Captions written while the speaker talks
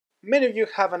Many of you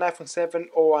have an iPhone 7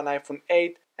 or an iPhone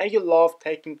 8 and you love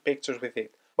taking pictures with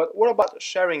it. But what about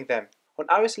sharing them? On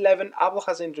iOS 11, Apple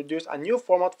has introduced a new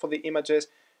format for the images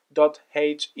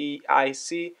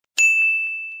 .heic,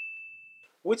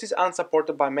 which is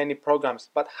unsupported by many programs.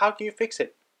 But how can you fix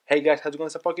it? Hey guys, how's it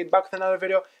going? Support back with another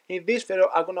video. In this video,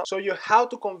 I'm gonna show you how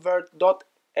to convert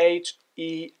 .heic,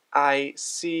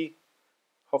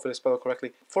 hopefully spelled it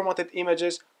correctly, formatted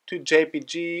images to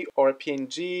JPG or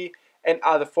PNG and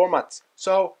other formats.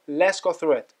 So let's go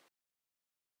through it.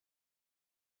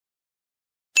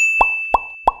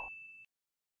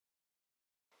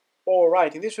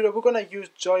 Alright, in this video we're gonna use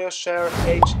JoyoShare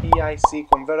HEIC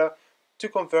converter to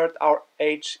convert our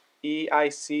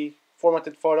HEIC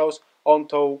formatted photos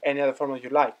onto any other format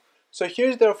you like. So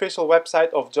here's the official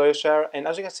website of JoyoShare, and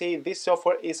as you can see, this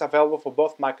software is available for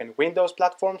both Mac and Windows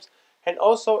platforms, and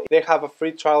also they have a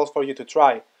free trial for you to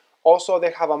try. Also, they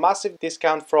have a massive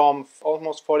discount from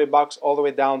almost $40 all the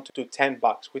way down to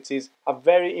 $10, which is a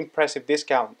very impressive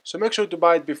discount. So make sure to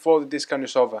buy it before the discount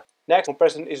is over. Next,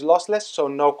 comparison is lossless, so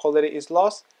no quality is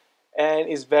lost, and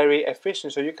is very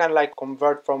efficient. So you can like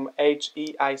convert from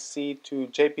HEIC to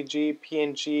JPG,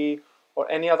 PNG, or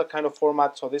any other kind of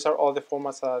format. So these are all the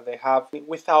formats that they have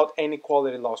without any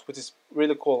quality loss, which is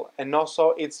really cool. And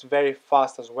also it's very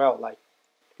fast as well. Like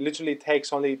literally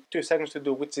takes only 2 seconds to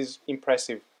do, which is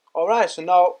impressive. Alright, so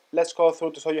now let's go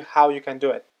through to show you how you can do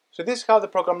it. So this is how the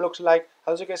program looks like.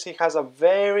 As you can see, it has a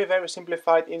very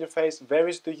simplified interface, very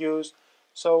easy to use.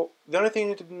 So the only thing you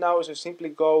need to do now is to simply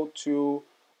go to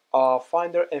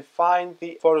Finder and find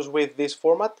the photos with this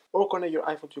format, or connect your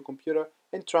iPhone to your computer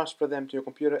and transfer them to your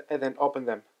computer and then open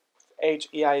them.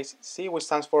 HEIC, which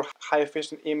stands for High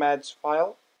Efficient Image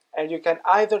File, and you can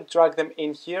either drag them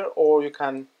in here or you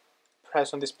can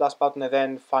press on this plus button and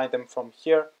then find them from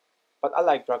here. But I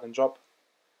like drag and drop.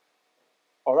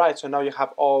 Alright, so now you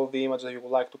have all the images that you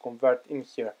would like to convert in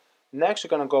here. Next, you're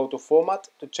gonna go to Format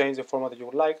to change the format that you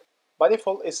would like. By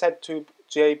default, it's set to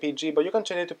JPG, but you can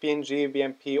change it to PNG,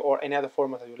 BMP, or any other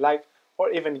format that you like,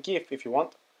 or even GIF if you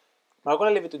want. I'm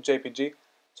gonna leave it to JPG.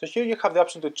 So here you have the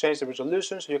option to change the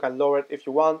resolution, so you can lower it if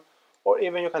you want, or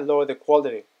even you can lower the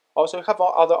quality. Also, you have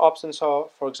other options, so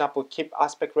for example, keep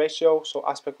aspect ratio. So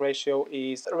aspect ratio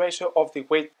is the ratio of the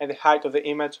width and the height of the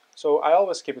image. So I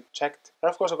always keep it checked. And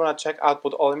of course, I'm going to check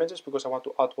output all images because I want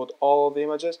to output all the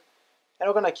images. And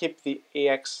we're going to keep the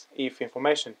EXIF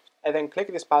information. And then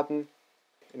click this button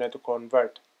in order to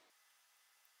convert.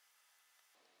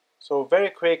 So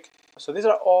very quick. So these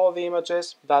are all the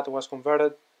images that was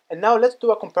converted. And now let's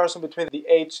do a comparison between the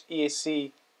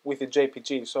HEIC with the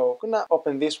JPG. So I'm going to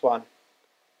open this one.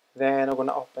 Then I'm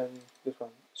gonna open this one.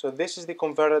 So this is the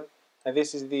converted and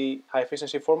this is the high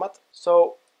efficiency format.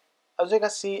 So as you can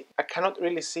see, I cannot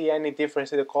really see any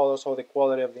difference in the colors or the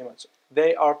quality of the image.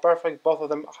 They are perfect, both of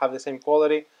them have the same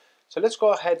quality. So let's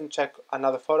go ahead and check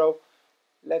another photo.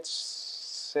 Let's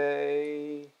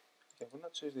say, okay, I'm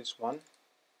gonna choose this one.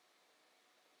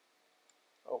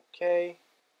 Okay,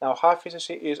 now high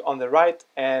efficiency is on the right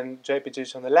and JPG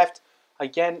is on the left.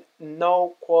 Again,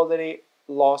 no quality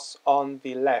loss on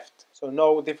the left, so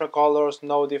no different colors,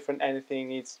 no different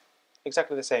anything, it's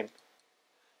exactly the same.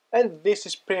 And this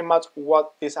is pretty much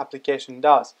what this application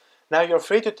does. Now you're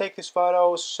free to take these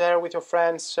photos, share with your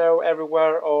friends, share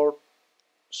everywhere, or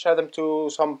share them to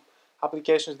some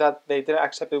applications that they didn't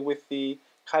accept it with the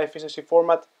high efficiency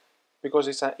format, because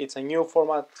it's a new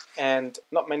format and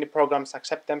not many programs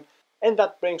accept them. And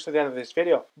that brings to the end of this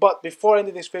video. But before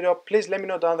ending this video, please let me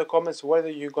know down in the comments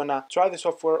whether you're gonna try the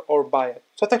software or buy it.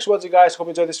 So thanks for watching guys, hope you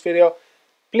enjoyed this video.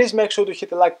 Please make sure to hit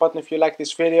the like button if you like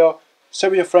this video, share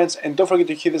with your friends, and don't forget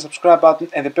to hit the subscribe button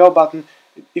and the bell button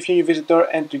if you're a new visitor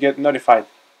and to get notified.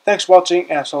 Thanks for watching,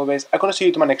 and as always, I'm gonna see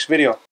you to my next video.